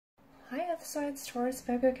earth signs Taurus,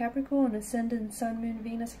 Virgo, Capricorn, Ascendant, Sun, Moon,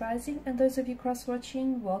 Venus, Rising, and those of you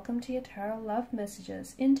cross-watching, welcome to your Tarot Love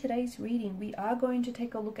Messages. In today's reading, we are going to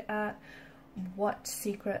take a look at what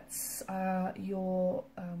secrets are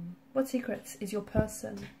what secrets is your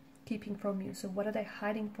person keeping from you. So what are they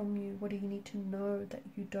hiding from you? What do you need to know that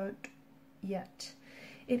you don't yet?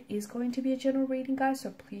 It is going to be a general reading, guys, so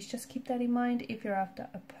please just keep that in mind. If you're after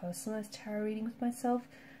a personalized tarot reading with myself,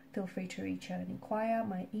 feel free to reach out and inquire.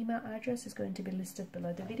 My email address is going to be listed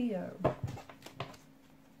below the video.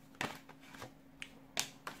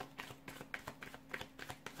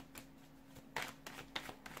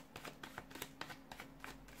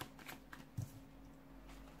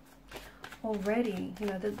 Already,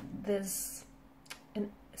 there's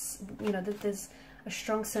a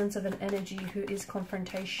strong sense of an energy who is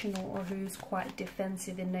confrontational or who's quite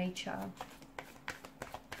defensive in nature.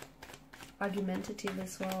 Argumentative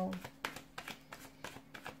as well.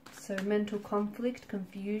 So mental conflict,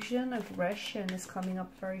 confusion, aggression is coming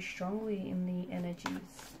up very strongly in the energies.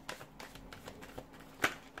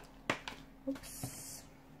 Oops.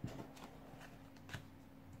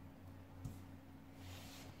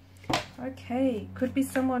 Okay, could be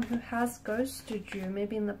someone who has ghosted you,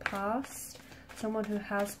 maybe in the past. Someone who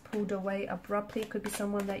has pulled away abruptly. Could be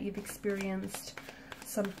someone that you've experienced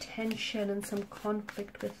some tension and some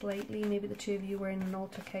conflict with lately. Maybe the two of you were in an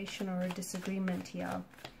altercation or a disagreement here.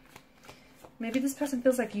 Maybe this person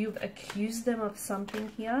feels like you've accused them of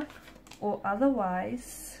something here, or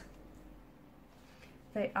otherwise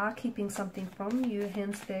they are keeping something from you,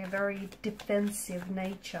 hence their very defensive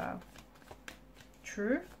nature.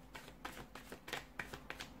 True?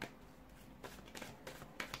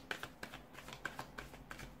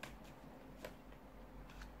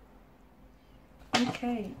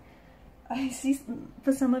 Okay, I see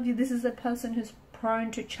for some of you this is a person who's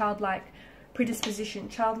prone to childlike predisposition,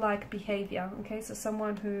 childlike behavior. Okay, so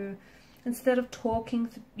someone who, instead of talking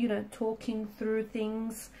through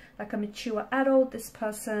things like a mature adult, this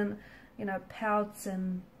person, pouts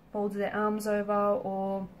and folds their arms over,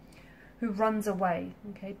 or who runs away.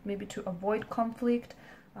 Okay, maybe to avoid conflict.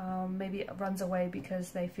 Maybe it runs away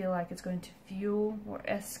because they feel like it's going to fuel or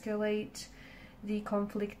escalate the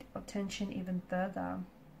conflict or tension even further.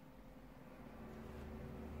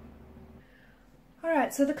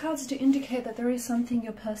 Alright, so the cards do indicate that there is something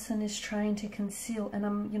your person is trying to conceal, and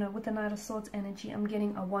I'm, with the Knight of Swords energy, I'm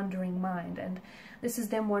getting a wandering mind, and this is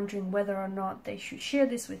them wondering whether or not they should share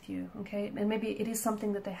this with you, okay? And maybe it is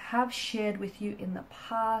something that they have shared with you in the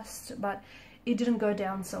past, but it didn't go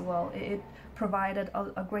down so well. It provided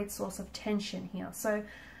a great source of tension here. So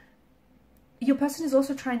your person is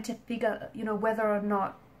also trying to figure, whether or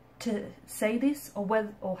not to say this,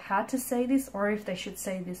 or how to say this, or if they should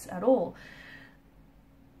say this at all.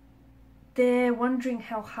 They're wondering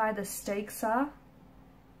how high the stakes are.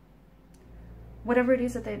 Whatever it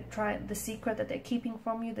is that the secret that they're keeping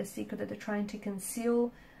from you, the secret that they're trying to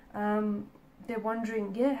conceal, they're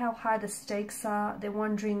wondering, how high the stakes are. They're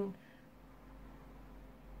wondering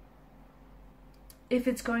if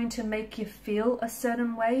it's going to make you feel a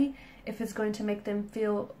certain way, if it's going to make them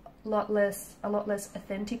feel a lot less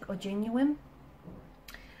authentic or genuine.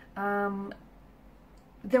 They're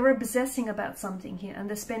obsessing about something here, and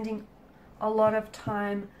they're spending a lot of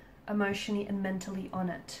time emotionally and mentally on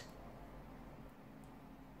it.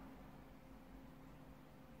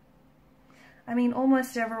 I mean,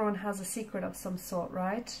 almost everyone has a secret of some sort,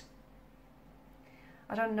 right?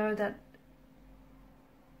 I don't know that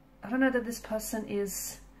this person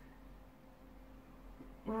is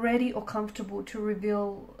ready or comfortable to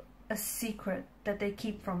reveal a secret that they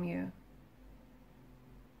keep from you.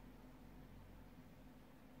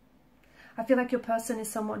 I feel like your person is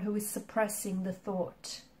someone who is suppressing the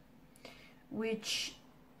thought, which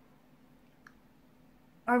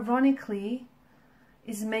ironically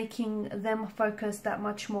is making them focus that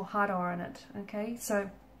much more harder on it. Okay, so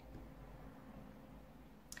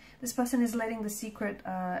this person is letting the secret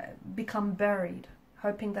become buried,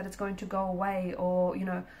 hoping that it's going to go away, or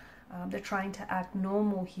they're trying to act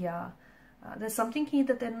normal here. There's something here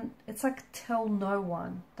that then it's like tell no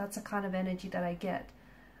one. That's the kind of energy that I get.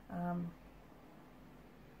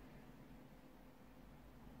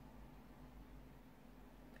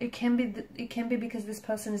 It can be because this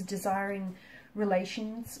person is desiring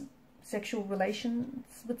sexual relations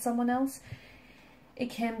with someone else. It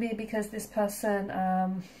can be because this person,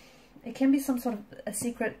 it can be some sort of a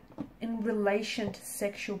secret in relation to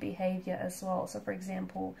sexual behavior as well. So for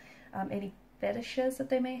example, any fetishes that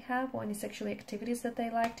they may have, or any sexual activities that they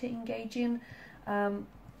like to engage in,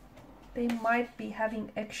 they might be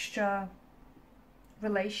having extra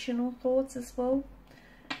relational thoughts as well.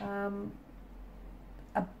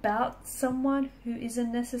 about someone who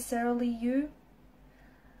isn't necessarily you.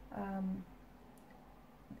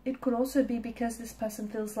 It could also be because this person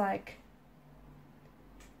feels like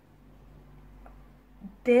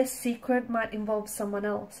their secret might involve someone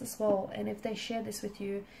else as well, and if they share this with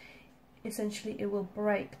you, essentially it will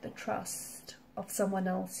break the trust of someone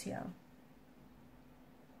else here.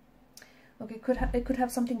 Okay, it could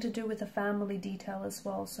have something to do with a family detail as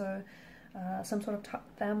well. So some sort of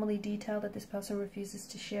family detail that this person refuses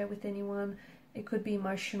to share with anyone. It could be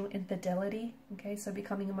emotional infidelity. Okay, so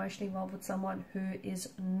becoming emotionally involved with someone who is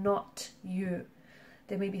not you.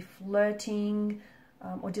 They may be flirting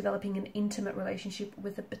or developing an intimate relationship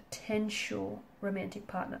with a potential romantic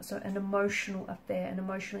partner. So an emotional affair, an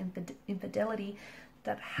emotional infidelity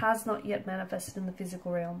that has not yet manifested in the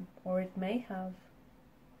physical realm, or it may have.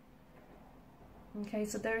 Okay,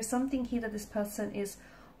 so there is something here that this person is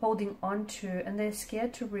holding on to, and they're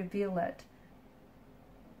scared to reveal it.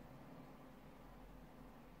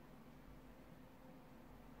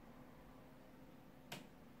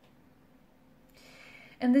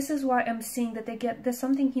 And this is why I'm seeing that there's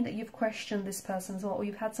something here that you've questioned this person as well, or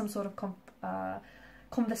you've had some sort of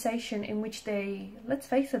conversation in which they, let's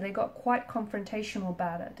face it, they got quite confrontational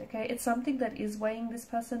about it. Okay, it's something that is weighing this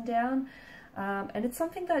person down, and it's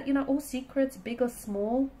something that, you know, all secrets, big or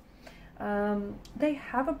small, they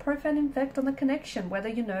have a profound effect on the connection, whether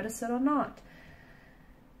you notice it or not.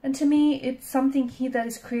 And to me, it's something here that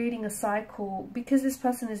is creating a cycle. Because this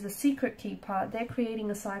person is the secret keeper, they're creating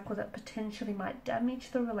a cycle that potentially might damage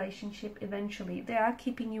the relationship eventually. They are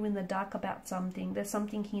keeping you in the dark about something. There's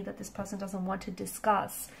something here that this person doesn't want to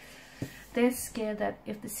discuss. They're scared that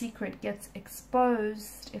if the secret gets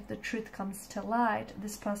exposed, if the truth comes to light,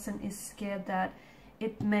 this person is scared that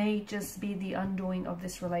it may just be the undoing of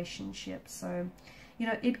this relationship. So, you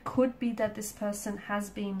know, it could be that this person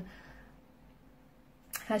has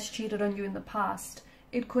cheated on you in the past.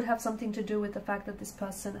 It could have something to do with the fact that this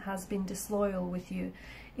person has been disloyal with you.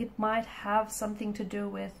 It might have something to do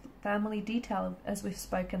with family detail, as we've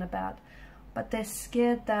spoken about. But they're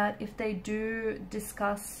scared that if they do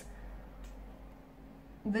discuss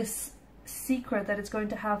this secret, that it's going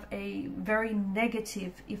to have a very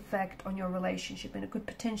negative effect on your relationship, and it could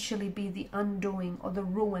potentially be the undoing or the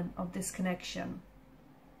ruin of this connection.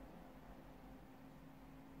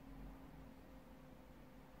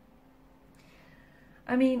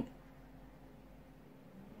 I mean,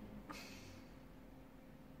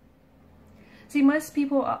 see, most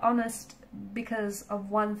people are honest because of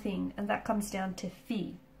one thing, and that comes down to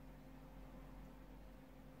fear.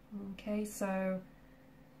 Okay, so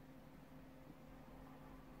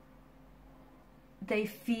they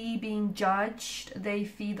fear being judged, they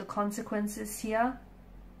fear the consequences here,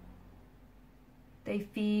 they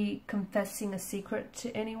fear confessing a secret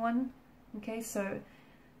to anyone. Okay, so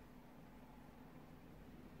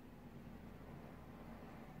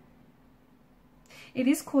it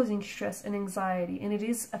is causing stress and anxiety, and it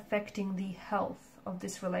is affecting the health of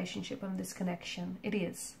this relationship and this connection. It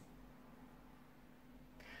is.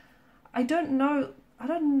 I don't know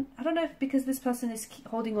if because this person is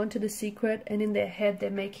holding on to the secret, and in their head they're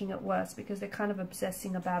making it worse because they're kind of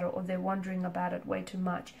obsessing about it, or they're wondering about it way too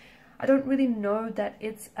much. I don't really know that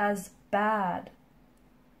it's as bad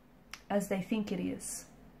as they think it is.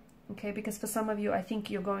 Okay, because for some of you, I think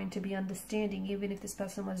you're going to be understanding, even if this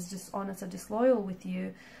person was dishonest or disloyal with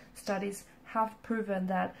you. Studies have proven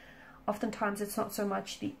that oftentimes it's not so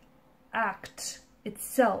much the act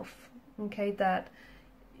itself, okay, that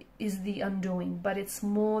is the undoing, but it's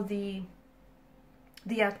more the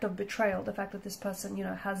act of betrayal, the fact that this person, you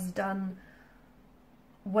know, has done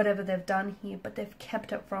whatever they've done here, but they've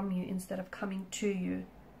kept it from you instead of coming to you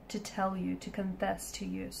to tell you, to confess to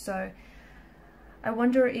you. So I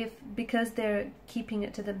wonder if, because they're keeping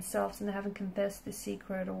it to themselves and they haven't confessed the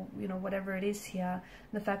secret, or, you know, whatever it is here,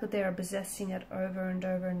 the fact that they are possessing it over and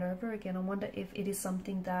over and over again, I wonder if it is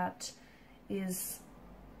something that is,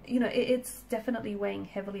 you know, it's definitely weighing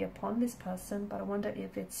heavily upon this person, but I wonder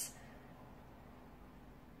if it's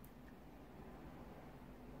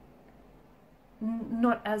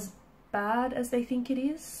not as bad as they think it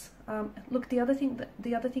is. Look, the other thing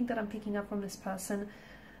that I'm picking up from this person,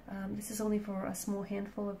 this is only for a small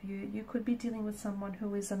handful of you. You could be dealing with someone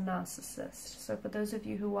who is a narcissist. So for those of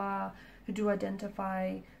you who do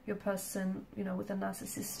identify your person, you know, with a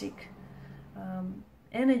narcissistic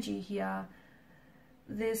energy here,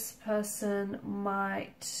 this person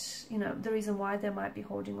might, you know, the reason why they might be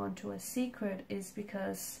holding on to a secret is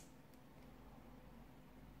because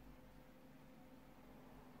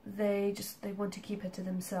they want to keep it to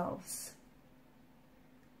themselves.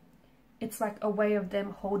 it's like a way of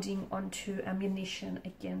them holding onto ammunition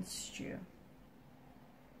against you.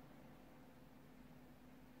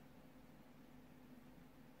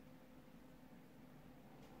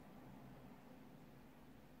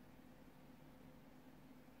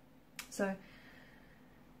 So,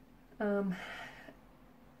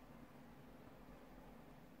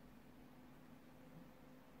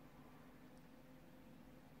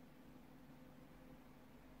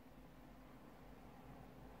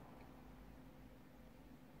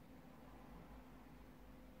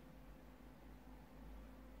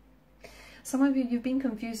 some of you, you've been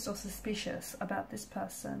confused or suspicious about this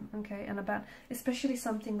person, okay, and about especially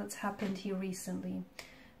something that's happened here recently.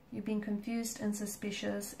 You've been confused and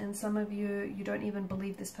suspicious, and some of you, you don't even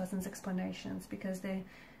believe this person's explanations because they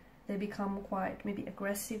become quite maybe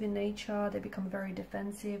aggressive in nature, they become very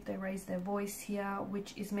defensive, they raise their voice here,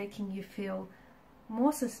 which is making you feel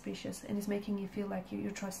more suspicious and is making you feel like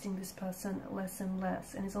you're trusting this person less and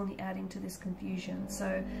less, and it's only adding to this confusion.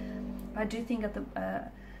 So I do think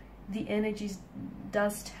that the energies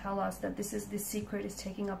does tell us that this secret is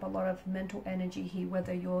taking up a lot of mental energy here,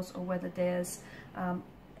 whether yours or whether theirs.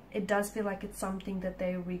 It does feel like it's something that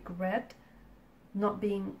they regret, not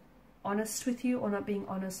being honest with you or not being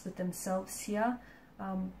honest with themselves here.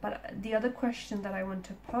 But the other question that I want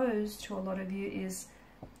to pose to a lot of you is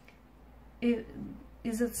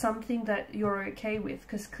it something that you're okay with?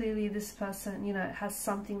 Because clearly this person, you know, has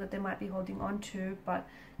something that they might be holding on to, but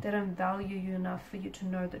they don't value you enough for you to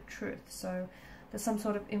know the truth. So there's some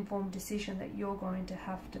sort of informed decision that you're going to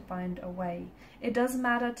have to find a way. It does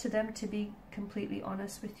matter to them to be completely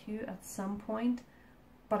honest with you at some point,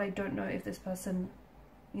 but I don't know if this person,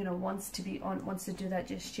 you know, wants to do that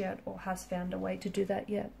just yet, or has found a way to do that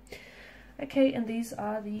yet. Okay, and these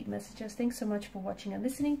are the messages. Thanks so much for watching and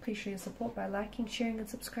listening. Please show your support by liking, sharing, and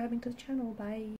subscribing to the channel. Bye.